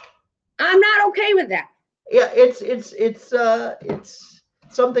 Right. I'm not okay with that. Yeah, it's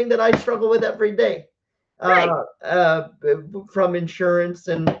something that I struggle with every day. Right. From insurance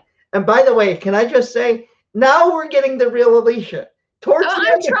and by the way, can I just say, now we're getting the real Alicia.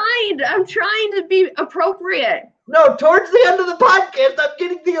 I'm trying to be appropriate. No, towards the end of the podcast, I'm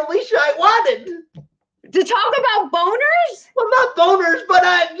getting the Alicia I wanted. To talk about boners? Well, not boners, but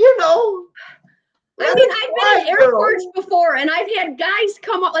you know. I mean, I've been in airports before, and I've had guys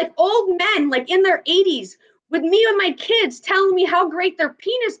come up, like old men, like in their 80s, with me and my kids, telling me how great their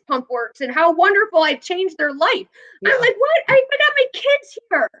penis pump works and how wonderful I've changed their life. Yeah. I'm like, what? I got my kids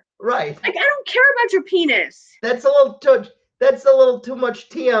here. Right. Like, I don't care about your penis. That's a little too much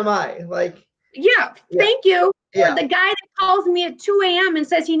TMI. Like. Yeah. Thank you. Yeah. Or the guy that calls me at 2 a.m. and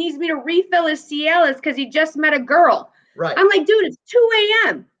says he needs me to refill his Cialis because he just met a girl. Right. I'm like, dude, it's 2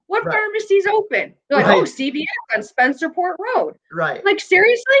 a.m. What pharmacy's open? They're like, oh, CVS on Spencerport Road. Right. I'm like,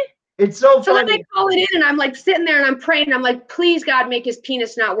 seriously? It's so funny. So then I call it in and I'm like sitting there and I'm praying. I'm like, please, God, make his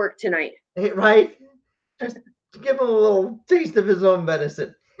penis not work tonight. Right. Just give him a little taste of his own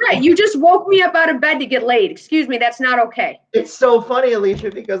medicine. Right. You just woke me up out of bed to get laid. Excuse me. That's not okay. It's so funny,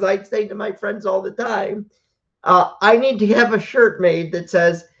 Alicia, because I say to my friends all the time, I need to have a shirt made that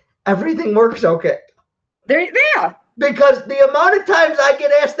says everything works okay. There. Because the amount of times I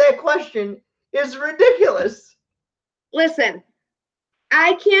get asked that question is ridiculous. Listen,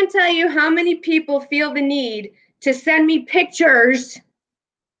 I can't tell you how many people feel the need to send me pictures.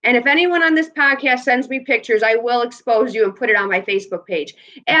 And if anyone on this podcast sends me pictures, I will expose you and put it on my Facebook page.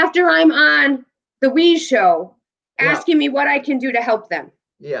 After I'm on the Wheeze show, asking me what I can do to help them.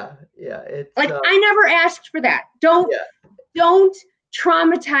 Yeah. It's like I never asked for that. Don't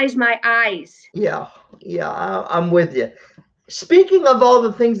traumatize my eyes. Yeah, I'm with you. Speaking of all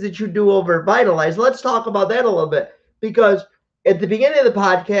the things that you do over Vitalize, let's talk about that a little bit. Because at the beginning of the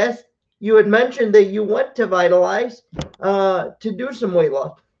podcast, you had mentioned that you went to Vitalize to do some weight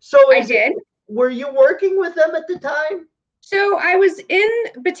loss. So I did. Were you working with them at the time? So I was in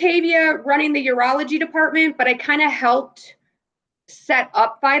Batavia running the urology department, but I kind of helped set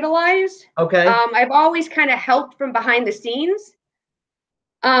up Vitalize. Okay. I've always kind of helped from behind the scenes.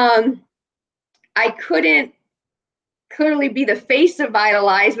 I couldn't clearly be the face of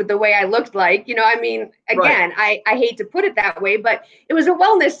Vitalize with the way I looked like, you know, I mean, again, I hate to put it that way, but it was a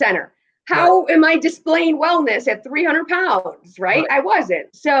wellness center. How am I displaying wellness at 300 pounds, right? I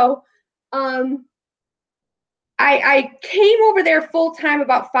wasn't. So, I came over there full time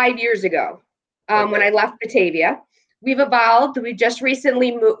about 5 years ago, when I left Batavia. We've evolved. We've just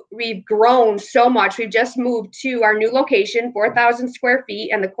recently we've grown so much. We've just moved to our new location, 4,000 square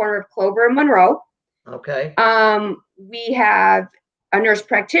feet in the corner of Clover and Monroe. Okay. We have a nurse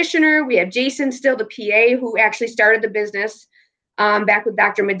practitioner. We have Jason, still the PA, who actually started the business back with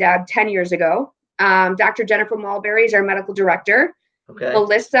Dr. Medeb 10 years ago. Dr. Jennifer Mulberry is our medical director. Okay.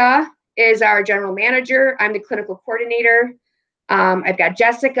 Melissa is our general manager. I'm the clinical coordinator. I've got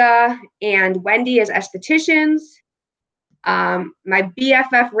Jessica and Wendy as estheticians. My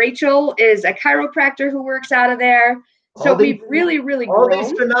BFF Rachel is a chiropractor who works out of there. So we've really grown. All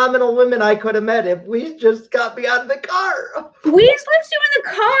these phenomenal women I could have met if we just got me out of the car. Weeze lives you in the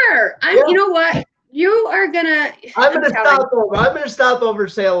car. You know what? You are gonna. I'm gonna stop over. I'm gonna stop over,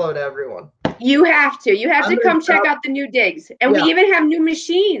 say hello to everyone. You have to. You have to come check out the new digs, and we even have new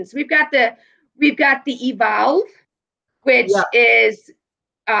machines. We've got the Evolve, which is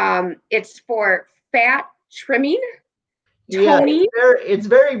it's for fat trimming, toning. It's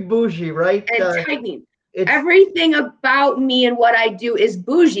very bougie, right? And tightening. Everything about me and what I do is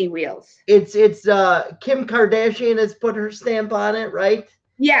bougie, Wheels. It's Kim Kardashian has put her stamp on it, right?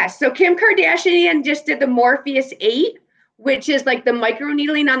 Yes. So Kim Kardashian just did the Morpheus 8, which is like the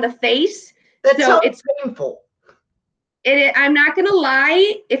microneedling on the face. It's painful. I'm not gonna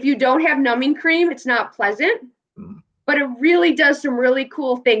lie, if you don't have numbing cream, it's not pleasant. But it really does some really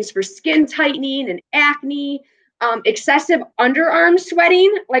cool things for skin tightening and acne. Excessive underarm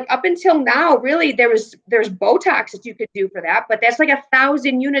sweating, like up until now, really there's Botox that you could do for that, but that's like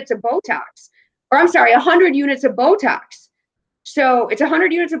 1,000 units of Botox, or I'm sorry, 100 units of Botox. So it's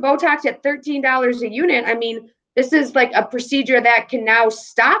 100 units of Botox at $13 a unit. I mean, this is like a procedure that can now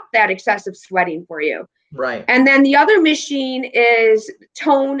stop that excessive sweating for you. Right. And then the other machine is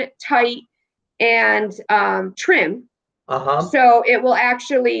tone, tight, and trim. Uh-huh. So it will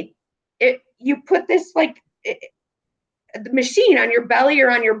actually, you put this like the machine on your belly or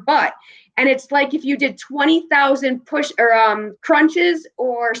on your butt, and it's like if you did 20,000 push or crunches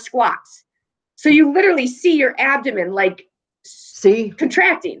or squats. So you literally see your abdomen like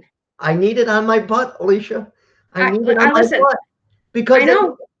contracting. I need it on my butt, Alicia. I need it on my butt because I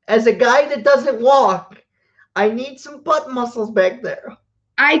know. As a guy that doesn't walk, I need some butt muscles back there.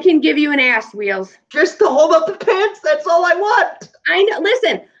 I can give you an ass, Wheels. Just to hold up the pants. That's all I want. I know.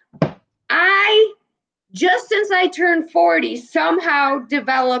 Listen, just since I turned 40, somehow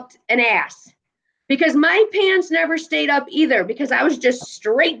developed an ass because my pants never stayed up either because I was just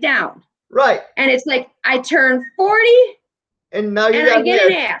straight down. Right. And it's like I turned 40 and now I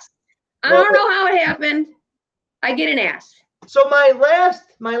get an ass. I don't know how it happened. I get an ass. So my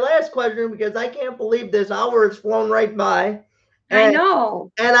last question, because I can't believe this hour has flown right by. I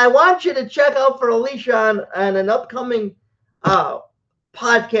know. And I want you to check out for Alicia on an upcoming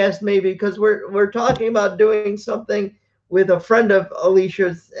podcast, maybe, because we're talking about doing something with a friend of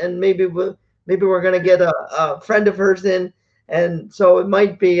Alicia's, and maybe we're going to get a friend of hers in, and so it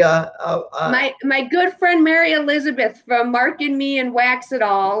might be my good friend Mary Elizabeth from Mark and Me and Wax It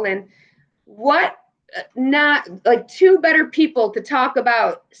All, and what not like two better people to talk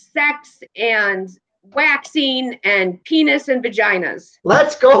about sex and waxing and penis and vaginas.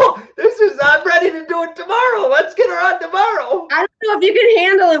 Let's go. I'm ready to do it tomorrow. Let's get her on tomorrow. I don't know if you can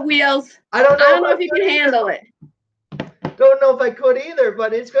handle it, Wheels. I don't know if you can handle it. Don't know if I could either,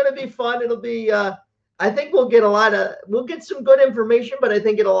 but it's going to be fun. It'll be, I think we'll get some good information, but I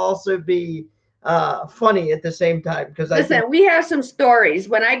think it'll also be funny at the same time. Listen, we have some stories.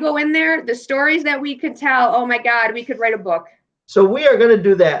 When I go in there, the stories that we could tell, oh my God, we could write a book. So we are going to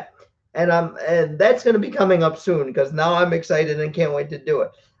do that. And that's going to be coming up soon because now I'm excited and can't wait to do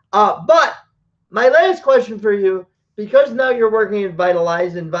it. But my last question for you, because now you're working at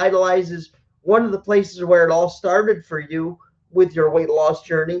Vitalize, and Vitalize is one of the places where it all started for you with your weight loss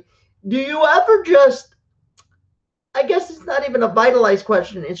journey. Do you ever I guess it's not even a Vitalize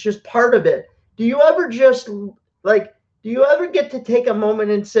question, it's just part of it. Do you ever get to take a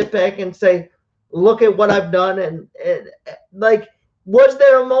moment and sit back and say, look at what I've done, and like, was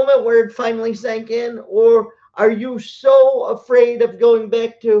there a moment where it finally sank in, or are you so afraid of going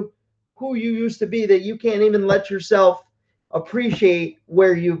back to who you used to be that you can't even let yourself appreciate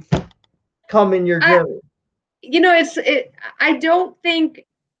where you've come in your journey? I don't think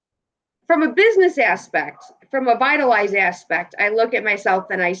from a business aspect, from a Vitalize aspect, I look at myself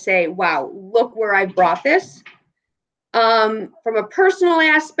and I say, wow, look where I brought this. From a personal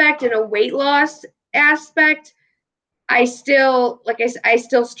aspect and a weight loss aspect, I still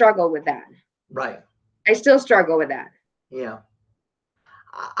struggle with that. Right. I still struggle with that. Yeah.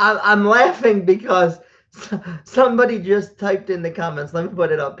 I'm laughing because somebody just typed in the comments. Let me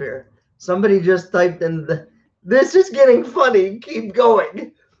put it up here. Somebody just typed in this is getting funny. Keep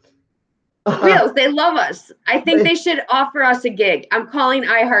going. Wheels, they love us. I think they should offer us a gig. I'm calling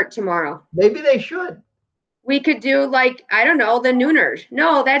iHeart tomorrow. Maybe they should. We could do like, I don't know, the Nooners.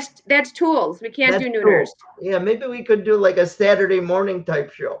 No, that's Tools. We can't do Nooners. Cool. Yeah, maybe we could do like a Saturday morning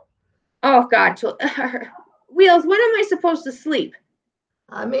type show. Oh God, Wheels, when am I supposed to sleep?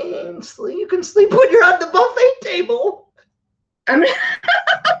 I mean, you can sleep when you're on the buffet table. I'll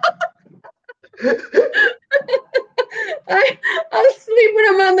sleep when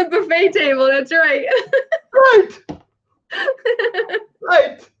I'm on the buffet table. That's right.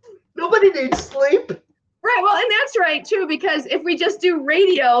 Right. Nobody needs sleep. Right. Well, and that's right too, because if we just do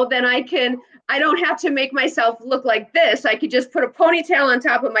radio, then I don't have to make myself look like this. I could just put a ponytail on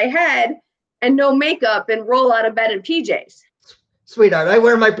top of my head and no makeup and roll out of bed in PJs. Sweetheart, I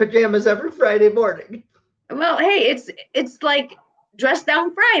wear my pajamas every Friday morning. Well, hey, it's like dress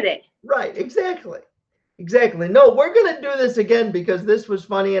down Friday. Right. Exactly. No, we're going to do this again because this was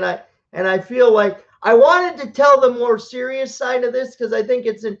funny. And I feel like I wanted to tell the more serious side of this because I think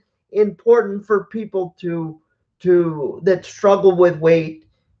it's important for people that struggle with weight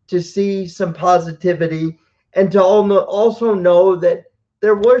to see some positivity and to also know that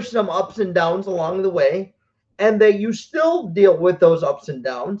there were some ups and downs along the way and that you still deal with those ups and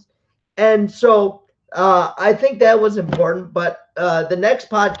downs. And so I think that was important. But the next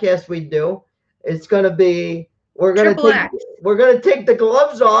podcast we do, it's going to be, we're going to take the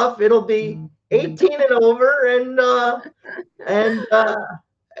gloves off. It'll be 18 and over, and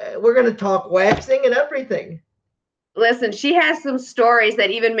we're going to talk waxing and everything. Listen, she has some stories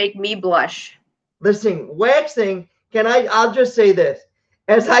that even make me blush. Listen, waxing, I'll just say this.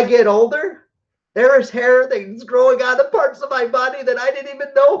 As I get older, there is hair that's growing out of parts of my body that I didn't even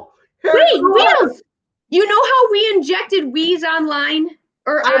know. Wait, Wheels, you know how we injected Wheeze online?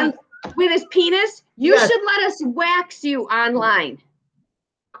 with his penis, you Yes. should let us wax you online.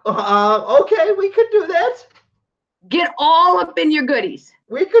 Okay, we could do that. Get all up in your goodies.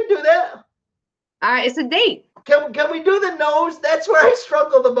 We could do that. All right, it's a date. Can we do the nose? That's where I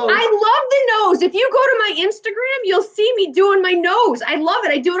struggle the most. I love the nose. If you go to my Instagram, you'll see me doing my nose. I love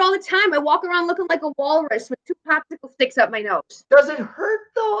it. I do it all the time. I walk around looking like a walrus with 2 popsicle sticks up my nose. Does it hurt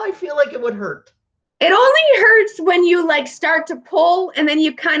though? I feel like it would hurt. It only hurts when you like start to pull and then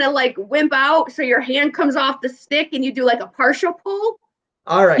you kind of like wimp out so your hand comes off the stick and you do like a partial pull.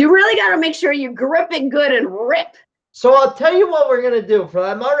 All right. You really got to make sure you grip it good and rip. So I'll tell you what we're gonna do.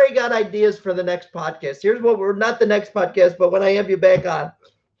 I've already got ideas for the next podcast. Here's what we're not the next podcast, but when I have you back on,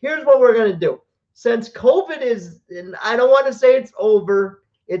 here's what we're gonna do. Since COVID is, and I don't want to say it's over.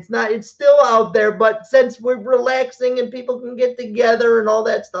 It's not. It's still out there. But since we're relaxing and people can get together and all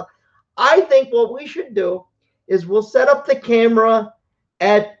that stuff, I think what we should do is we'll set up the camera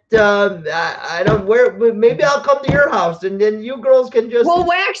at I don't where. Maybe I'll come to your house and then you girls can just. We'll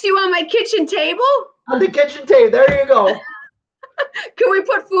wax you on my kitchen table. On the kitchen table. There you go. Can we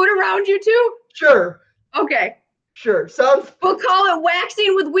put food around you too? Sure. Okay. Sure. Sounds. We'll call it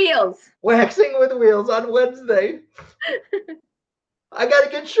waxing with wheels. Waxing with wheels on Wednesday. I got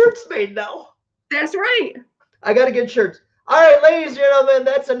to get shirts made now. That's right. I got to get shirts. All right, ladies and gentlemen,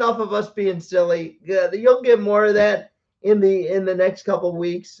 that's enough of us being silly. You'll get more of that in the next couple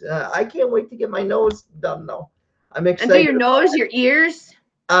weeks. I can't wait to get my nose done though. I'm excited. And do your nose, your ears.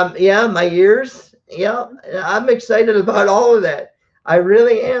 Yeah, my ears. Yeah, I'm excited about all of that. I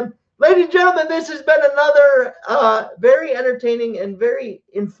really am. Ladies and gentlemen, this has been another very entertaining and very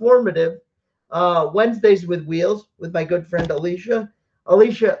informative Wednesdays with Wheels with my good friend Alicia.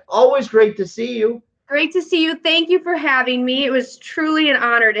 Alicia, always great to see you. Great to see you. Thank you for having me. It was truly an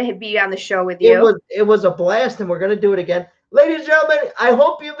honor to be on the show with you. It was a blast, and we're going to do it again. Ladies and gentlemen, I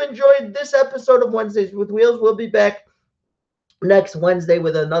hope you've enjoyed this episode of Wednesdays with Wheels. We'll be back next Wednesday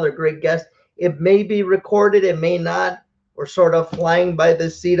with another great guest. It may be recorded, it may not. We're sort of flying by the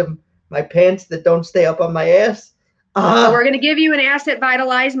seat of my pants that don't stay up on my ass. So we're going to give you an Asset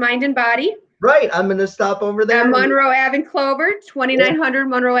Vitalized Mind and Body. Right. I'm going to stop over there. On Monroe Ave in Clover, 2900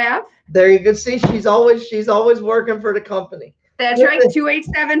 Monroe Ave. There you can see she's always working for the company. That's right.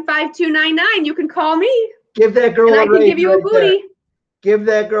 287-5299. You can call me. Give that girl and a I can raise give you a booty. There. Give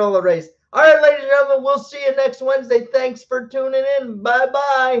that girl a raise. All right, ladies and gentlemen, we'll see you next Wednesday. Thanks for tuning in.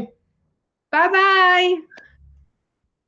 Bye-bye. Bye-bye.